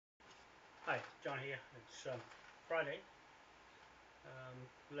Hi, John here. It's Friday,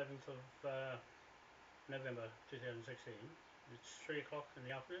 11th of November 2016. It's 3 o'clock in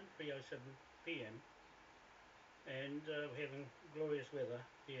the afternoon, 3:07 p.m. and we're having glorious weather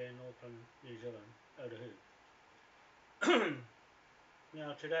here in Auckland, New Zealand, Otahu.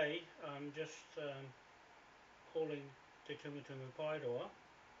 Now today I'm just calling Te Tumutumu Paidoa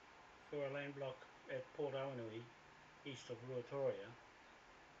for a land block at Port Awanui, east of Ruatoria,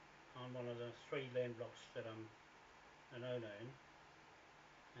 on one of the 3 land blocks that I'm an owner in.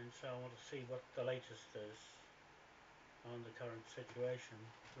 And so I want to see what the latest is on the current situation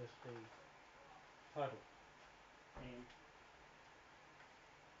with the Tidal and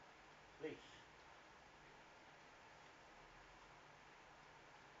Lease.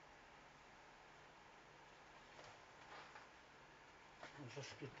 I'll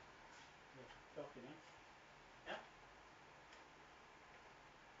just get the documents out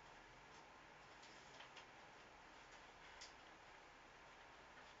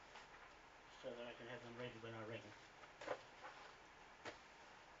so that I can have them ready when I ring.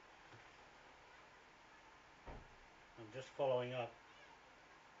 I'm just following up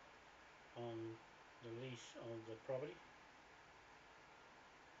on the lease of the property.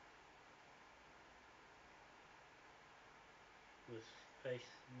 With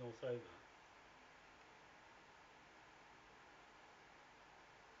Faith Northover.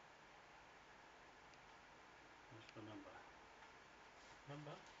 What's the number?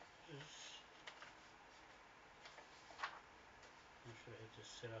 Number is... I should have this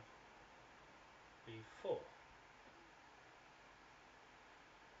set up before.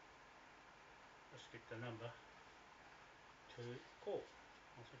 Let's get the number to call.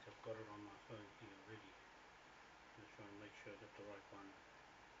 I think I've got it on my phone here already. Let's try and make sure I got the right one.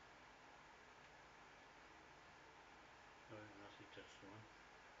 Oh, I think that's the one.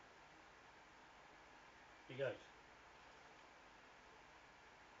 Here goes.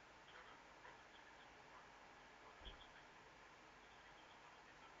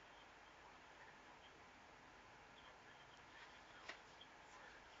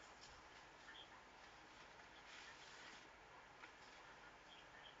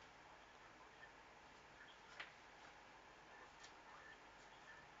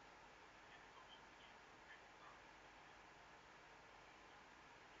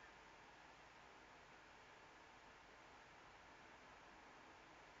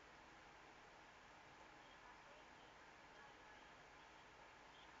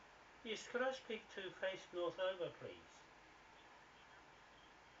 Yes, could I speak to Faith Northover, please?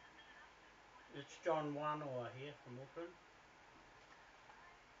 It's John Whakameninga here from Auckland.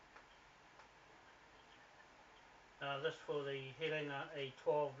 This for the Herenga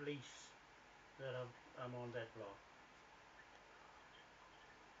A12 lease that I'm on that block.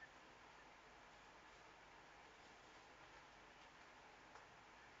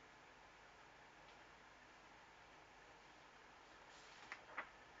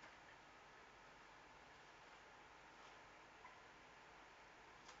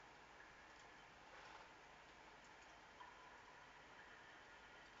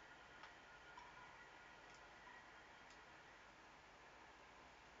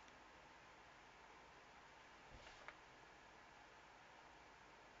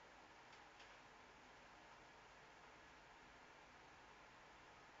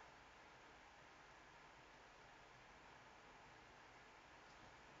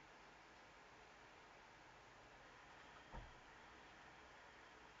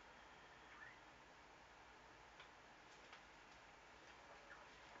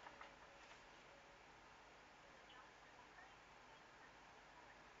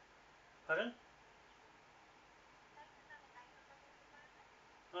 Pardon?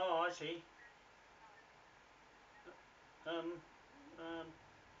 Oh, I see. Um,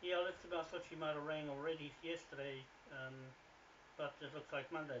 yeah, I left about, I thought she might have rang already yesterday, but it looks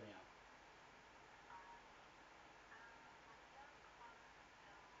like Monday now.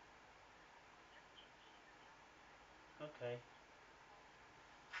 Okay.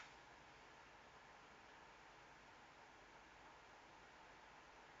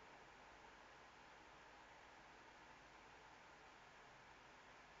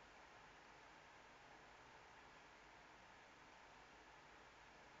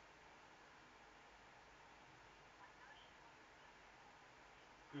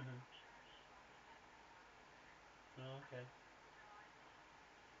 Oh, okay.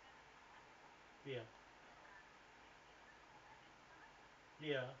 Yeah.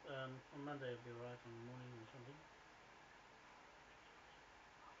 Yeah, on Monday it'll be alright, in the morning or something.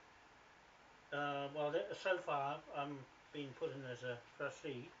 Well, so far I'm being put in as a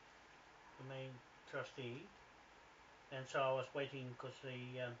trustee the main trustee, and so I was waiting because the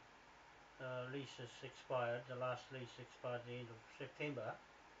lease has expired. The last lease expired at the end of September,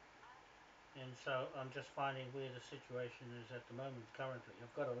 and so I'm just finding where the situation is at the moment currently.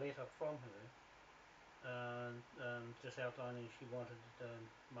 I've got a letter from her just outlining she wanted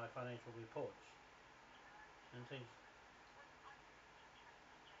my financial reports and things.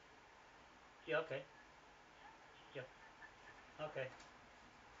 Yeah, okay. Yep. Okay.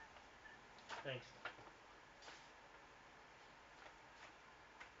 Thanks.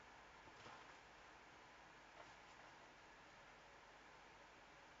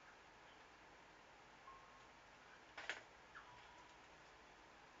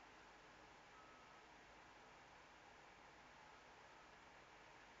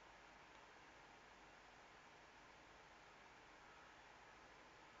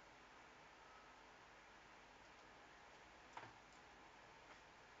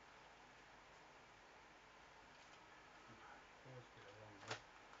 Always get it wrong, huh?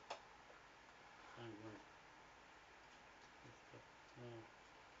 Same one. No,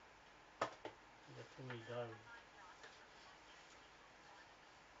 I've got too many diaries.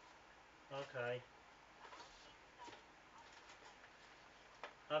 Okay.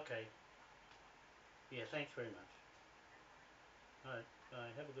 Okay. Yeah, thanks very much. Alright,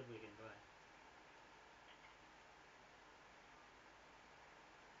 bye. Have a good weekend. Bye.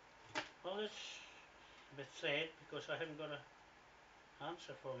 Well, it's a bit sad because I haven't got an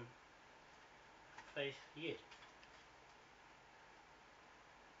answer from Faith yet.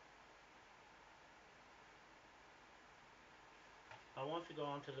 I want to go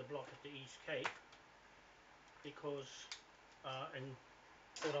onto the block at the East Cape because in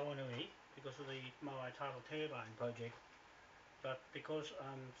Port Awanui, because of the Moai Tidal turbine project, but because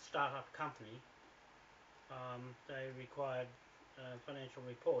start-up company, they required financial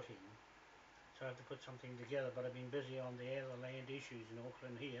reporting, so I have to put something together. But I've been busy on the other land issues in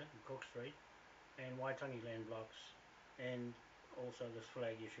Auckland here, in Cook Street, and Waitangi land blocks, and also the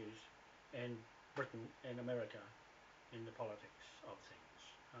flag issues, and Britain and America in the politics of things.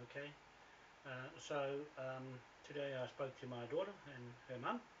 Okay, so today I spoke to my daughter and her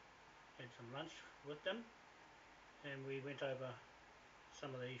mum, had some lunch with them, and we went over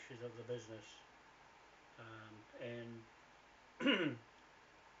some of the issues of the business, and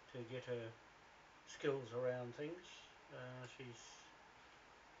to get her skills around things. She's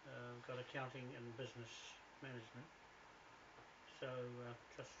got accounting and business management, so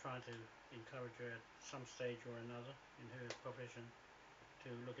just trying to encourage her at some stage or another in her profession to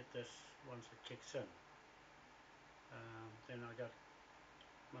look at this once it kicks in. Then I got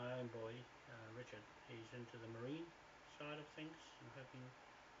my own boy, Richard. He's into the marine side of things. I'm hoping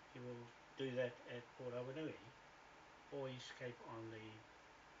he will do that at Port Awanui or East Cape on the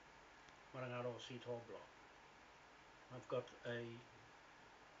Marangaro Sea-Toll block. I've got a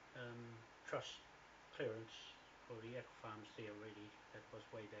trust clearance for the aqua farms there already. That was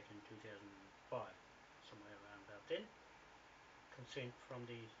way back in 2005, somewhere around about then. Consent from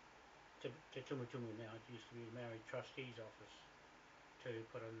the Te Tumutumu now, it used to be the Maori Trustees office, to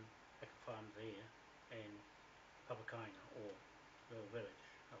put an aqua farm there and Papakainga, or little village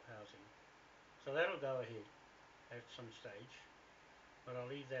of housing. So that'll go ahead at some stage, but I'll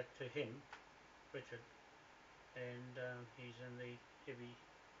leave that to him, Richard, and he's in the heavy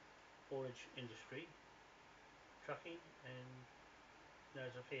haulage industry, trucking, and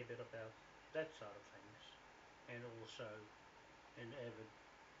knows a fair bit about that side of things, and also an avid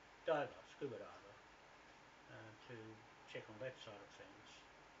diver, scuba diver, to check on that side of things.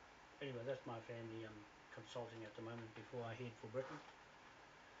 Anyway, that's my family I'm consulting at the moment before I head for Britain.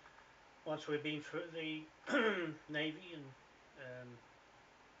 Once we've been through the Navy and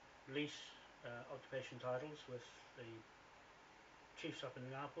lease occupation titles with the chiefs up in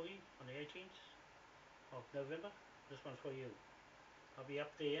Ngāpuhi on the 18th of November, this one's for you. I'll be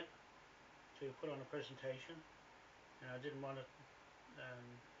up there to put on a presentation, and I didn't want to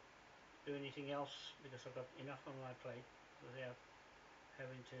do anything else because I've got enough on my plate without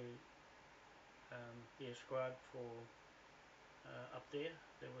having to be a scribe for up there.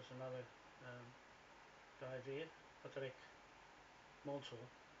 There was another guy there, Patrick Monsor,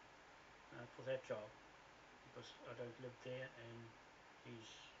 for that job, because I don't live there and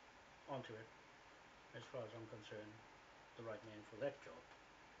he's onto it, as far as I'm concerned, the right man for that job.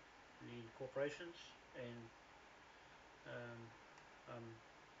 The corporations, and I'm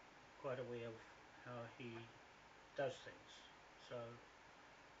quite aware of how he does things, so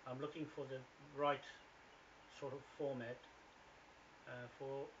I'm looking for the right sort of format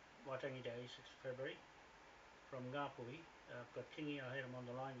for Waitangi Day, 6th February, from Ngāpuhi. I've got Kingi, I had him on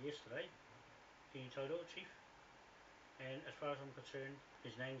the line yesterday, King Toto chief, and as far as I'm concerned,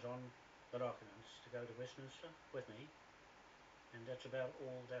 his name's on the documents to go to Westminster with me, and that's about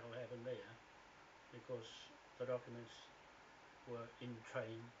all that'll happen there, because the documents were in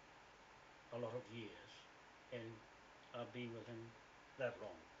train a lot of years, and I've been with him that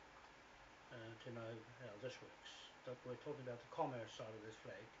long to know how this works. But we're talking about the commerce side of this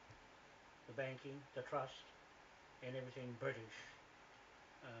flag, the banking, the trust, and everything British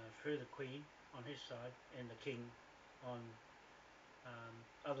through the Queen on his side and the King on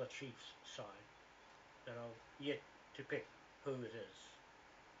other chiefs' side that I've yet to pick who it is.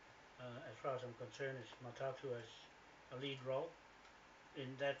 As far as I'm concerned, it's Matatu has a lead role in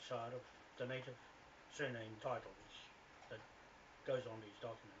that side of the native surname titles that goes on these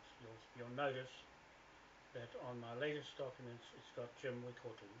documents. You'll notice that on my latest documents it's got Jim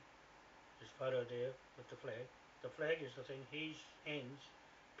Wikotu, his photo there with the flag. The flag is the thing, his hands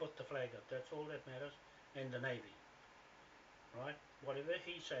put the flag up, that's all that matters, and the Navy. Right? Whatever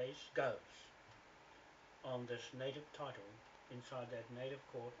he says goes on this native title inside that native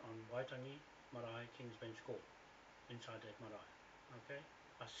court on Waitangi Marae King's Bench Court, inside that marae. Okay?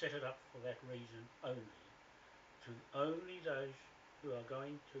 I set it up for that reason only, to only those who are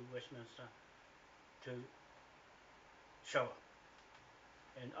going to Westminster to show up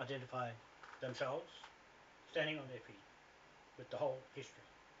and identify themselves standing on their feet with the whole history,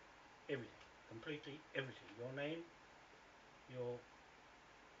 everything, completely everything, your name, your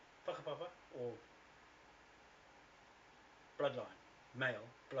whakapapa or bloodline, male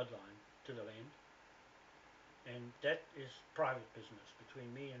bloodline to the land, and that is private business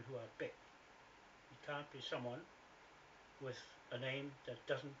between me and who I pick. It can't be someone with a name that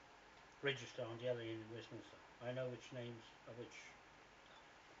doesn't register on the other end in Westminster. I know which names are which,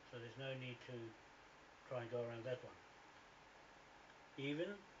 so there's no need to try and go around that one.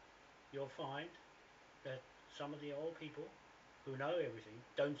 Even you'll find that some of the old people who know everything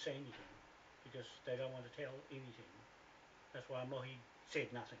don't say anything because they don't want to tell anything. That's why Mohi said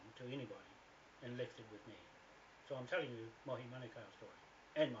nothing to anybody and left it with me. So I'm telling you Mohi Manukau's story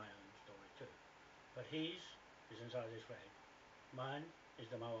and my own story too. But his is inside this flag. Mine is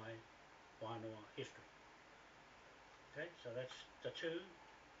the Moai Wānoa history. Okay, so that's the two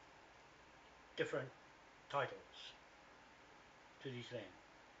different titles to this land.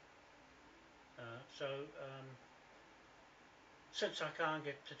 Since I can't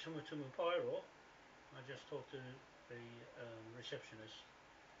get to Tumutumu Pairo, I just talked to the receptionist,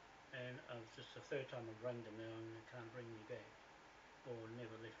 and it's just the third time I've rung them now and they can't bring me back or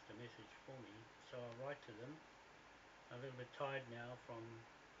never left a message for me, so I'll write to them. I'm a little bit tired now from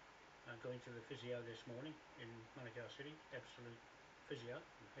going to the physio this morning in Manukau City, absolute physio,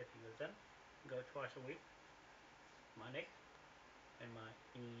 I'm happy with them. Go twice a week, my neck and my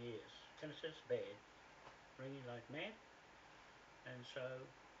ingy ears. Tinnitus, bad, ringing like mad, and so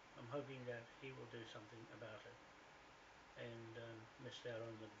I'm hoping that he will do something about it. And missed out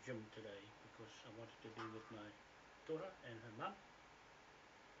on the gym today because I wanted to be with my daughter and her mum,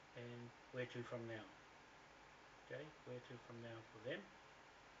 and where to from now? Okay, where to from now for them,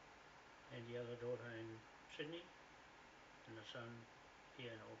 and the other daughter in Sydney, and the son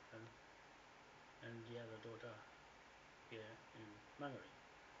here in Auckland, and the other daughter here in Mangere.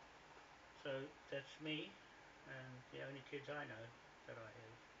 So that's me, and the only kids I know that I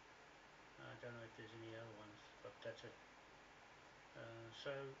have. I don't know if there's any other ones, but that's it. So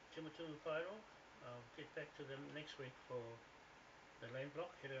Tumutumu Pairo, I'll get back to them next week for the land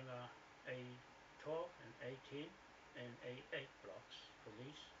block, Hiranga A12 and A10 and A8 blocks for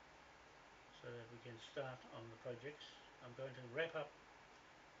Lease, so that we can start on the projects. I'm going to wrap up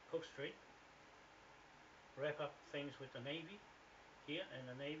Cook Street, wrap up things with the Navy here and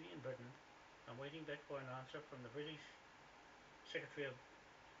the Navy in Britain. I'm waiting back for an answer from the British Secretary of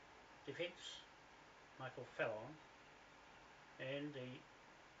Defence, Michael Fallon, and the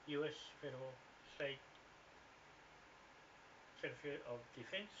US Federal State Secretary of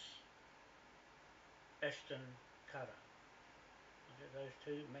Defence, Ashton Carter. Those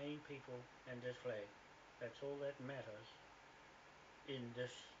two main people and this flag. That's all that matters in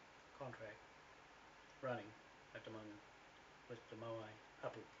this contract running at the moment with the Moai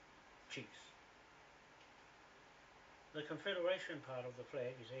Hapu chiefs. The Confederation part of the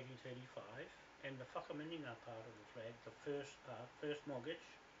flag is 1835, and the Whakameninga part of the flag, the first part, first mortgage,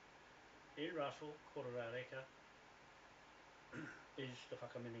 in Russell, Kororareka, is the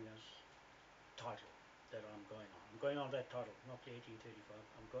Whakameninga's title that I'm going on. I'm going on that title, not the 1835.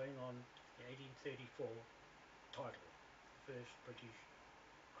 I'm going on the 1834 title, first British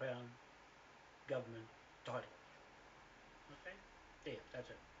Crown Government title. Okay? There, that's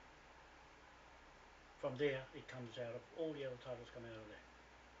it. from there it comes out of, all the other titles come out of there.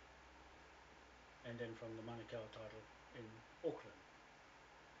 And then from the Manukau title in Auckland,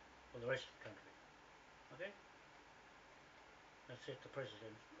 for the rest of the country. Okay? That set the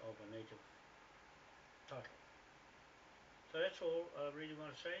precedent of a native title. So that's all I really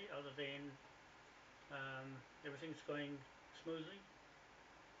want to say, other than everything's going smoothly,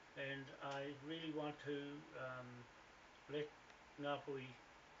 and I really want to let Ngāpui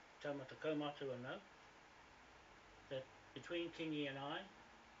Taumata Kaumātua know that between Kingi and I,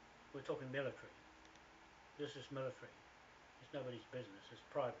 we're talking military. This is military. It's nobody's business. It's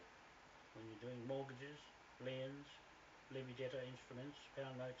private. When you're doing mortgages, liens, levy debtor instruments,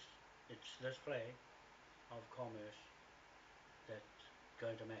 pound notes, it's this flag of commerce that's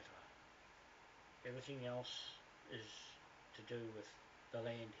going to matter. Everything else is to do with the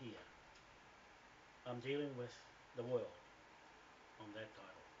land here. I'm dealing with the world on that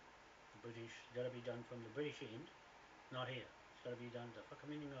title. The British, it's got to be done from the British end, not here. It's got to be done, the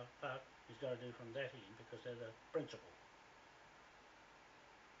Whakameninga part is got to do from that end, because they're the principal.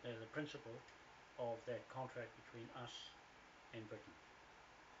 They're the principal of that contract between us and Britain.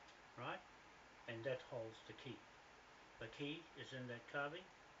 Right? And that holds the key. The key is in that carving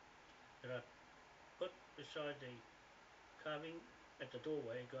that I put beside the carving at the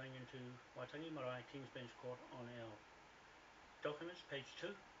doorway going into Waitangi Marae King's Bench Court on our documents, page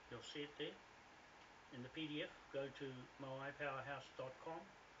 2. You'll see it there. In the PDF, go to moaipowerhouse.com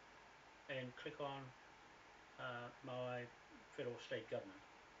and click on Moai Federal State Government.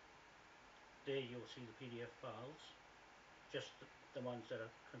 There you'll see the PDF files, just the ones that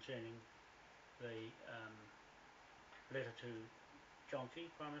are concerning the letter to John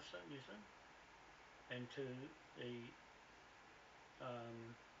Key, Prime Minister, New Zealand, and to the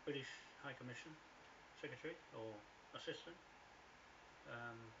British High Commission Secretary or Assistant,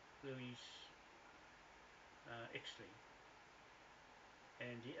 Louise Exley,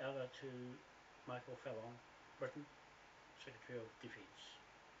 and the other to Michael Fallon, Britain, Secretary of Defence.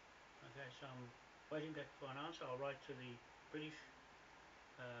 Okay, so I'm waiting back for an answer. I'll write to the British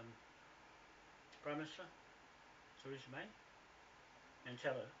Prime Minister, Theresa May, and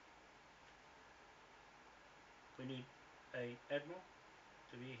tell her we need an Admiral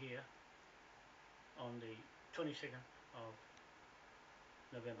to be here on the 22nd of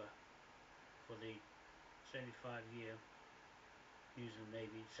November for the 75-year New Zealand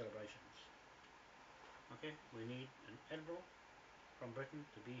Navy celebrations. Okay, we need an Admiral from Britain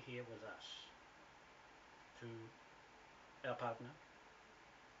to be here with us, to our partner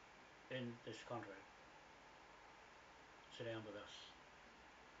in this contract. Sit down with us.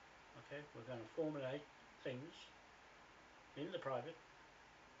 Okay, we're going to formulate things in the private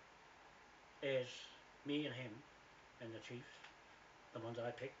as me and him and the chiefs, the ones I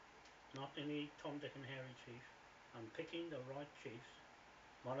pick, not any Tom, Dick and Harry chief. I'm picking the right chiefs.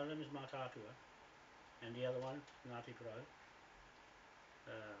 One of them is Mātātua and the other one, Ngāti Porou.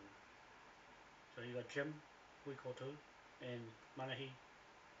 So you got Jim Wikotu and Manahi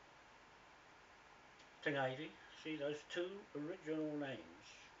Tingaiti. See those two original names.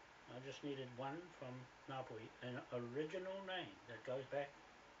 I just needed one from Ngāpui, an original name that goes back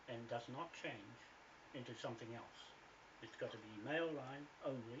and does not change into something else. It's got to be male line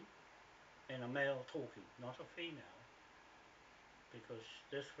only and a male talking, not a female, because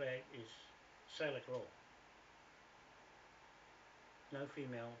this flag is Salic law. No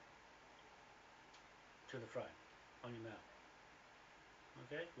female to the front on your mouth.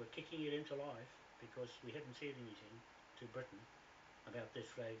 Okay, we're kicking it into life because we haven't said anything to Britain about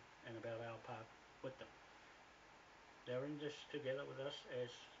this flag and about our part with them. They're in this together with us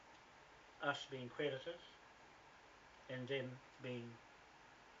as us being creditors and them being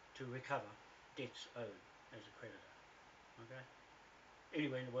to recover debts owed as a creditor. Okay?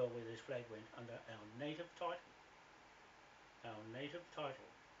 Anywhere in the world where this flag went under our native title. Our native title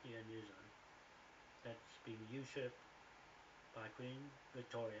here in New Zealand, that's been usurped by Queen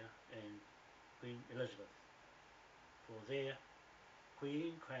Victoria and Queen Elizabeth for their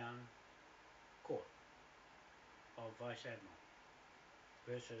Queen Crown Court of Vice Admiral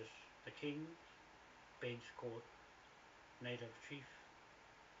versus the King's Bench Court Native Chief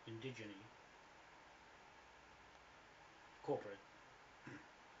Indigene Corporate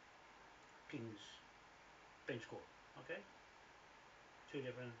King's Bench Court. Okay? Two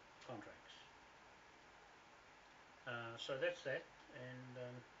different contracts. So that's that, and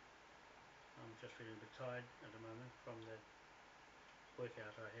I'm just feeling a bit tired at the moment from that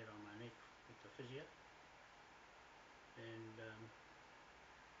workout I had on my neck with the physio, and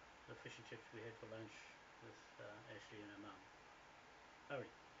the fish and chips we had for lunch with Ashley and her mum. Hurry.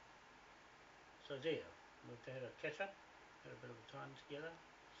 So So there, we've had a catch up, had a bit of a time together.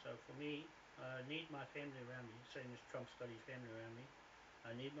 So for me, I need my family around me, same as Trump's got his family around me.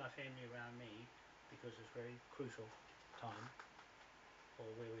 I need my family around me because it's very crucial time for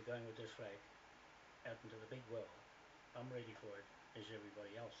where we're going with this flag out into the big world. I'm ready for it, as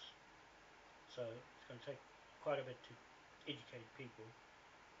everybody else. So it's going to take quite a bit to educate people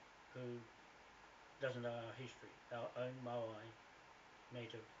who doesn't know our history, our own Moai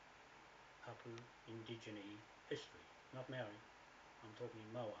native Hapu Indigene history, not Maori. I'm talking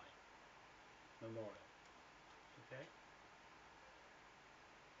Moai memorial. Okay?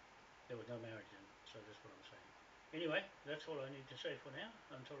 There was no Maori then, so that's what I'm saying. Anyway, that's all I need to say for now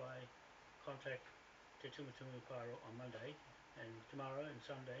until I contact Te Tumutumu Pairo on Monday, and tomorrow and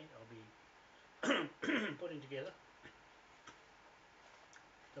Sunday I'll be putting together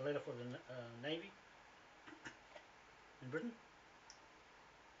the letter for the Navy in Britain,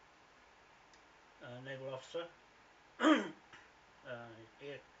 Naval Officer, Air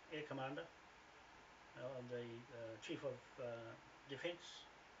Commander, the Chief of Defence,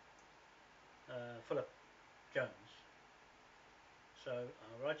 Philip Jones. So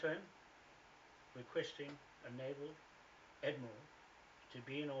I write to him requesting a Naval Admiral to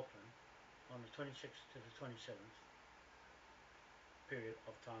be in Auckland on the 26th to the 27th period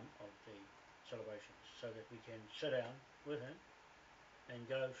of time of the celebrations, so that we can sit down with him and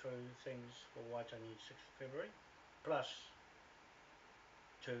go through things for Waitangi 6th of February, plus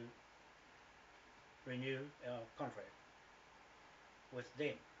to renew our contract with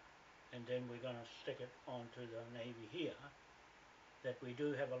them. And then we're going to stick it onto the Navy here that we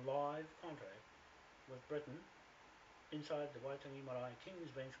do have a live contract with Britain inside the Waitangi Marae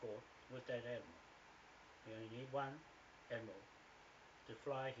King's Bench Court with that Admiral. We only need one Admiral to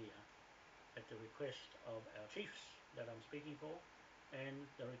fly here at the request of our chiefs that I'm speaking for, and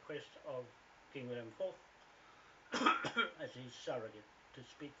the request of King William IV as his surrogate to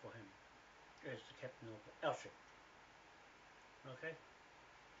speak for him as the captain of our ship. Okay,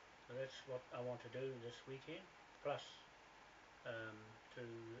 so that's what I want to do this weekend, plus to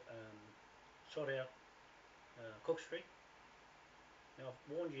sort out Cook Street. Now I've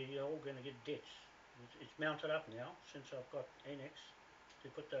warned you, you're all going to get debts. It's mounted up now since I've got Annex to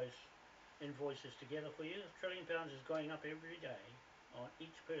put those invoices together for you. £1 trillion is going up every day on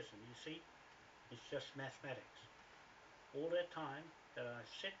each person. You see, it's just mathematics. All that time that I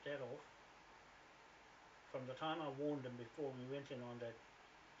set that off, from the time I warned them before we went in on that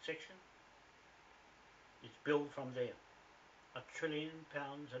section, it's billed from there. £1 trillion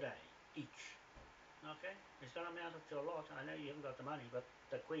a day each. Okay, it's going to amount up to a lot. I know you haven't got the money, but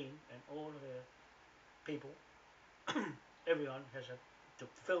the Queen and all of her people, everyone has to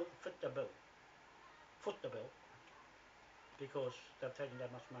foot the bill, because they've taken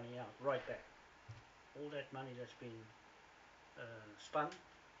that much money out right back. All that money that's been spun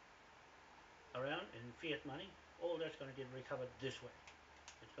around in fiat money, all that's going to get recovered this way.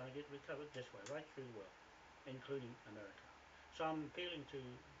 It's going to get recovered this way, right through the world, including America. So I'm appealing to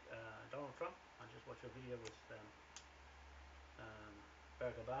Donald Trump. I just watched a video with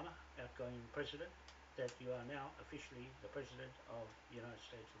Barack Obama, outgoing president, that you are now officially the president of the United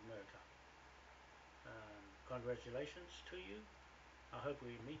States of America. Congratulations to you. I hope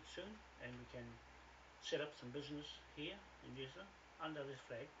we meet soon and we can set up some business here in New Zealand under this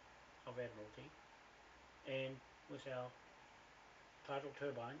flag of Admiralty, and with our tidal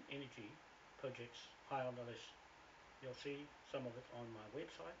turbine energy projects high on the list. You'll see some of it on my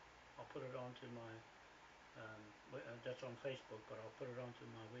website. I'll put it onto my that's on Facebook, but I'll put it onto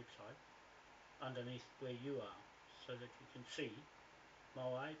my website underneath where you are, so that you can see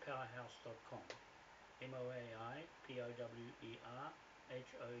moaipowerhouse.com, moaipowerhouse.com,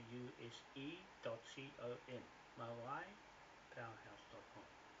 moaipowerhouse.com.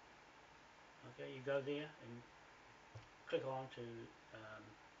 Okay, you go there and click on to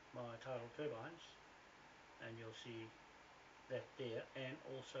my tidal turbines, and you'll see that there, and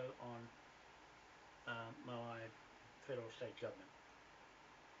also on my federal state government.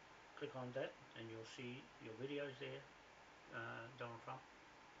 Click on that and you'll see your videos there, Donald Trump,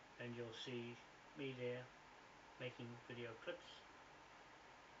 and you'll see me there making video clips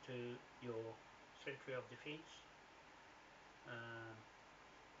to your Secretary of Defence,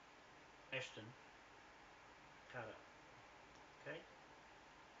 Ashton Carter, okay,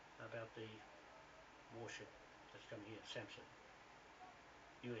 about the warship that's coming here, Samson,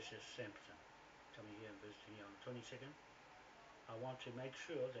 USS Samson, coming here and visiting you on the 22nd. I want to make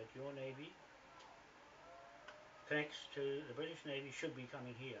sure that your Navy connects to the British Navy. Should be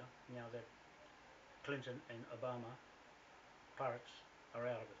coming here now that Clinton and Obama pirates are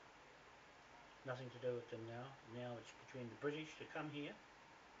out of it. nothing to do with them now. Now it's between the British to come here.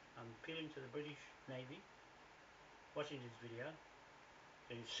 I'm appealing to the British Navy watching this video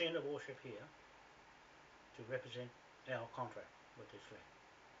to send a warship here to represent our contract with this flag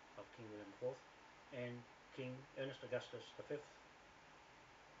of King William IV and King Ernest Augustus V,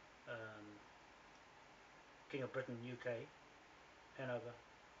 King of Britain, UK, Hanover,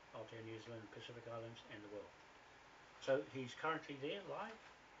 Aotearoa, New Zealand, Pacific Islands and the world. So he's currently there live,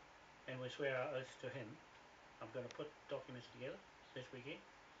 and we swear our oath to him. I'm going to put documents together this weekend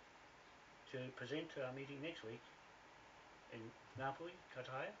to present to our meeting next week in Ngāpui,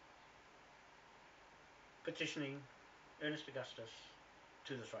 Kataia, petitioning Ernest Augustus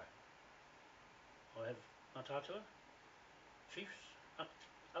to the throne. I'll have Matatua, chiefs,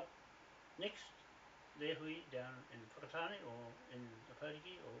 up next, there hui down in Whakatane or in the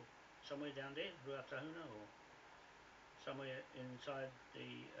Pauriki or somewhere down there, Ruatahuna or somewhere inside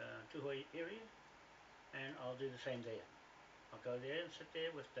the Tuhoi area, and I'll do the same there. I'll go there and sit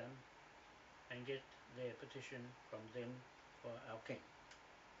there with them and get their petition from them for our king.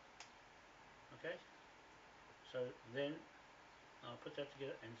 Okay? So then I'll put that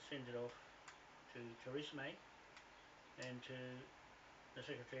together and send it off to Theresa May and to the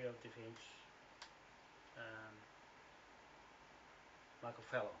Secretary of Defence, Michael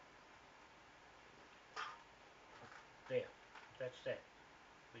Fallon. There, that's that.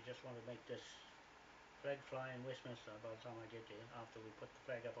 We just want to make this flag fly in Westminster by the time I get there, after we put the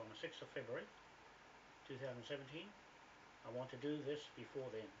flag up on the 6th of February 2017. I want to do this before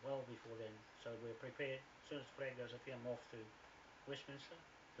then, well before then, so we're prepared. As soon as the flag goes up here, I'm off to Westminster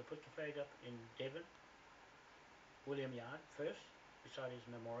to put the flag up in Devon, William Yard first, beside his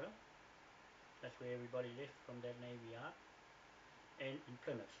memorial. That's where everybody left from that Navy Yard. And in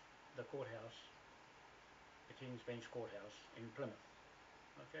Plymouth, the courthouse, the King's Bench Courthouse in Plymouth.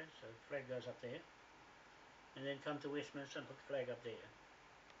 Okay, so the flag goes up there, and then come to Westminster and put the flag up there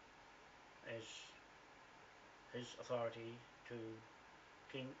as his authority to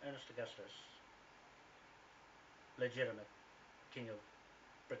King Ernest Augustus, legitimate King of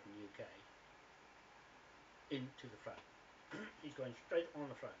Britain, UK, into the throne. He's going straight on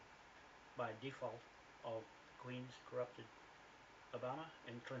the throne by default of the Queen's corrupted Obama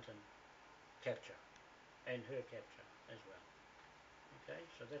and Clinton capture, and her capture as well. Okay,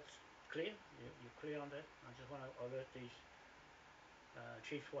 so that's clear. You're clear on that. I just want to alert these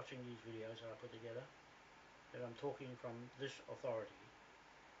chiefs watching these videos that I put together that I'm talking from this authority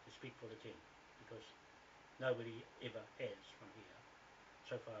to speak for the King, because nobody ever has from here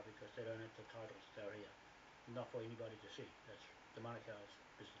so far, because they don't have the titles down here. Not for anybody to see. That's the Manukau's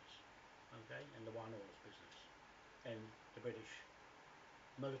business, okay, and the Wānoa's business, and the British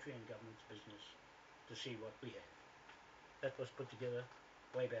military and government's business to see what we have. That was put together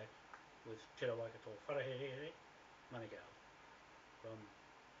way back with Te Waikato Wharaherehere Manukau from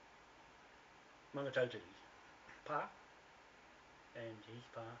Mangatotiri Pa and his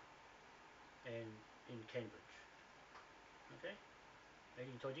Pa, and in Cambridge. Okay,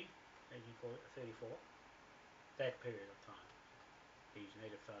 1820, 1834, that period of time, these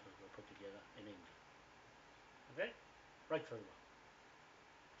native titles were put together in England. Okay, right very well.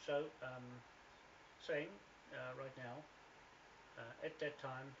 So, saying right now, at that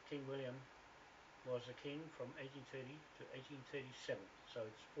time, King William was a king from 1830 to 1837. So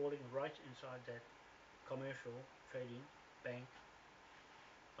it's falling right inside that commercial trading bank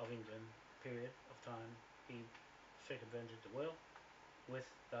of England period of time. He circumvented the world with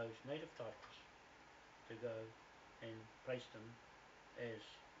those native titles to go and place them as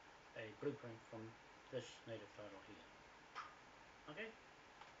a blueprint from this native title here. Okay?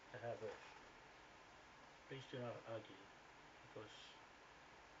 That's how it works. Please do not argue, because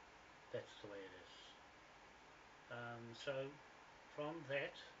that's the way it is. So from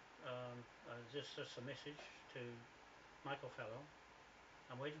that, just a message to Michael Fallon.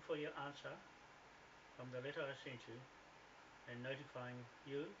 I'm waiting for your answer from the letter I sent you and notifying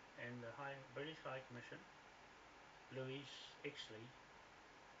you and the British High Commission, Louise Exley,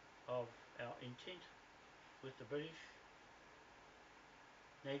 of our intent with the British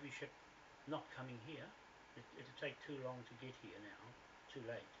Navy ship not coming here. It'll take too long to get here now, too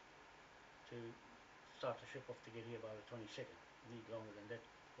late to start the ship off to get here by the 22nd. You need longer than that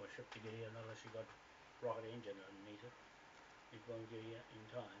for a ship to get here, unless you've got rocket engine underneath it. It won't get here in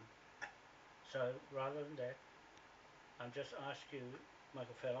time. So rather than that, I'm just ask you,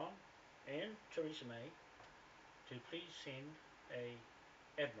 Michael Fallon and Theresa May, to please send a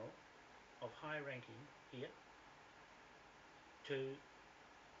admiral of high ranking here to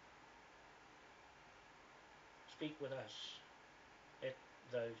speak with us at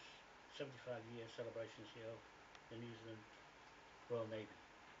those 75-year celebrations here of the New Zealand Royal Navy.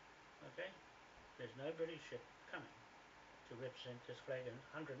 Okay, there's no British ship coming to represent this flag in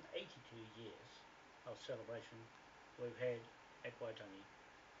 182 years of celebration we've had at Waitangi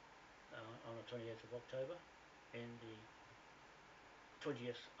on the 28th of October and the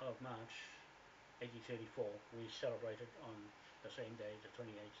 20th of March 1834 we celebrated on the same day, the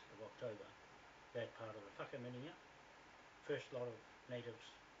 28th of October, that part of the Whakameninga, first lot of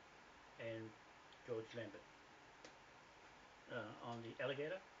natives and George Lambert. On the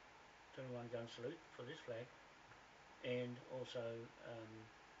Alligator, 21 gun salute for this flag, and also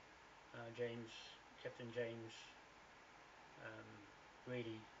Captain James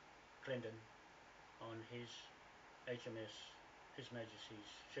Grady Clendon on his HMS, His Majesty's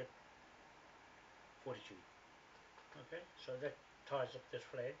ship Fortitude. Okay, so that ties up this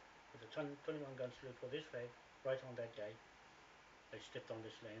flag with the 21 gun salute for this flag. Right on that day they stepped on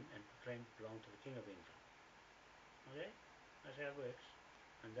this land and proclaimed it belonged to the King of England. Okay, that's how it works,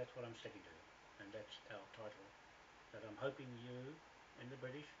 and that's what I'm sticking to, and that's our title that I'm hoping you and the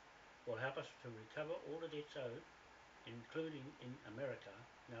British will help us to recover all the debts owed, including in America,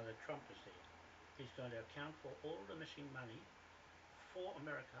 now that Trump is there. He's going to account for all the missing money for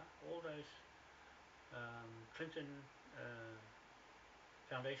America, all those Clinton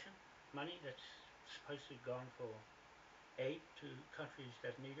Foundation money that's supposed to have gone for aid to countries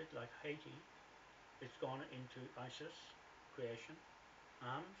that need it, like Haiti. It's gone into ISIS creation,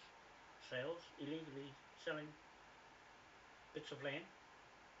 arms, sales, illegally selling bits of land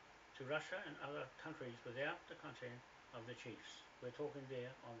to Russia and other countries without the consent of the chiefs. We're talking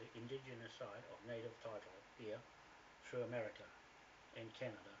there on the indigenous side of native title here through America and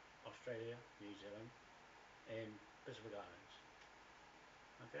Canada, Australia, New Zealand and Pacific Islands.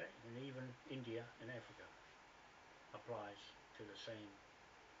 Okay, and even India and Africa applies to the same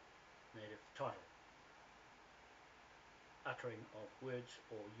native title. Uttering of words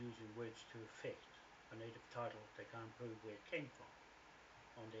or using words to affect a native title, they can't prove where it came from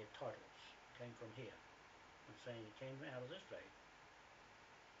on their titles. It came from here. I'm saying it came out of this flag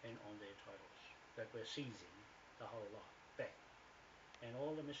and on their titles that we're seizing the whole lot back. And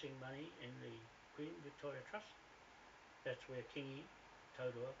all the missing money in the Queen Victoria Trust, that's where Kingi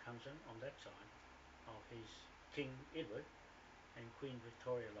Taurua comes in on that side of his King Edward and Queen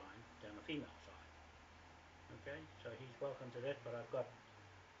Victoria line down the female side. Okay, so he's welcome to that, but I've got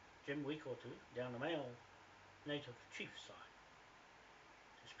Jim Weekortu down the male native chief side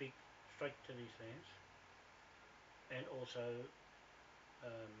to speak straight to these lands, and also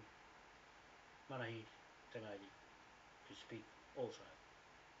Manahi Tangaiti to speak also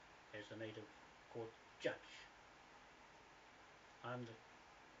as the native court judge. I'm the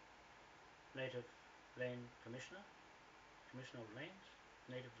native land commissioner, commissioner of lands,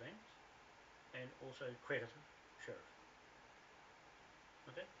 native lands, and also creditor sheriff.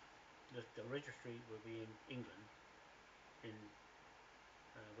 Okay, the registry will be in England, in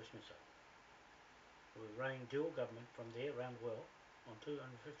Westminster. We're running dual government from there around the world on 250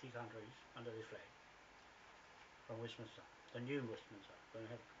 countries under this flag from Westminster, the new Westminster. We're going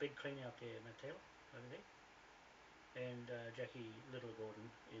to have a big clean out there, Matt Taylor over there, and Jackie Little Gordon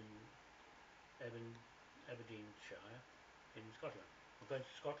in Aberdeenshire in Scotland. We're going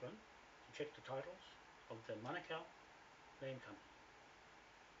to Scotland to check the titles of the Manukau Land Company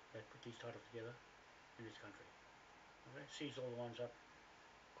that put these titles together in this country. Okay, seize all the ones up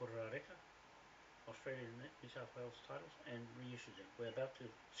Kororareka, Australian New South Wales titles, and reissue them. We're about to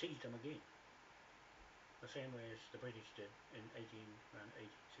seize them again, the same way as the British did in around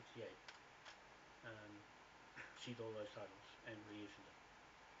 1868. Seized all those titles and reissued them.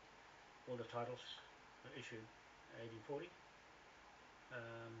 All the titles were issued in 1840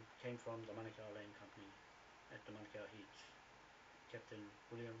 came from the Manukau Land Company at the Manukau Heads. Captain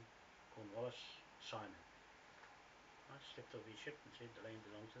William Cornwallis Simon. I stepped off his ship and said the land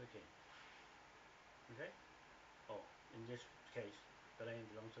belonged to the King. Okay? Oh, in this case, the land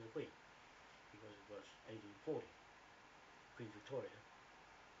belonged to the Queen, because it was 1840, Queen Victoria,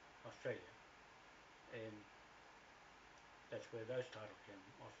 Australia, and that's where those titles came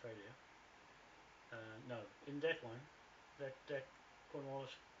from, Australia. No, in that one, that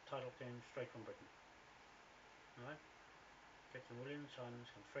Cornwallis title came straight from Britain. Alright? Captain William Simons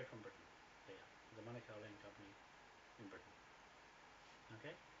comes straight from Britain, there, the Manukau Land Company in Britain.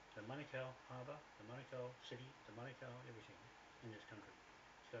 Okay? The Manukau Harbour, the Manukau City, the Manukau everything in this country.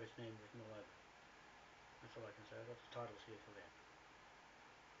 It's got its name written all over. That's all I can say. I've got the titles here for that.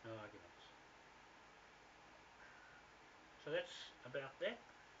 No arguments. So that's about that.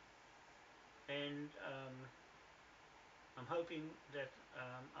 And I'm hoping that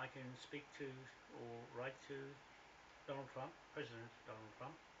I can speak to or write to Donald Trump, President Donald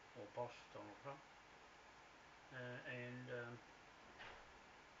Trump, or boss Donald Trump, and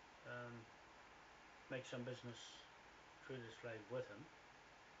um, make some business through this flag with him,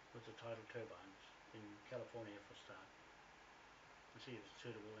 with the tidal turbines in California for a start, and see if it's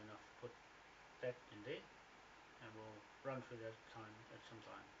suitable enough to put that in there, and we'll run through that time at some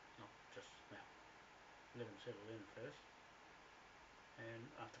time, not just now. Let them settle in first, and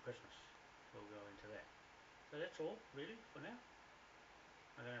after Christmas we'll go into that. So that's all really for now.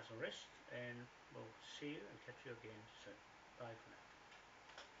 I'm going to have some rest, and we'll see you and catch you again soon. Bye for now.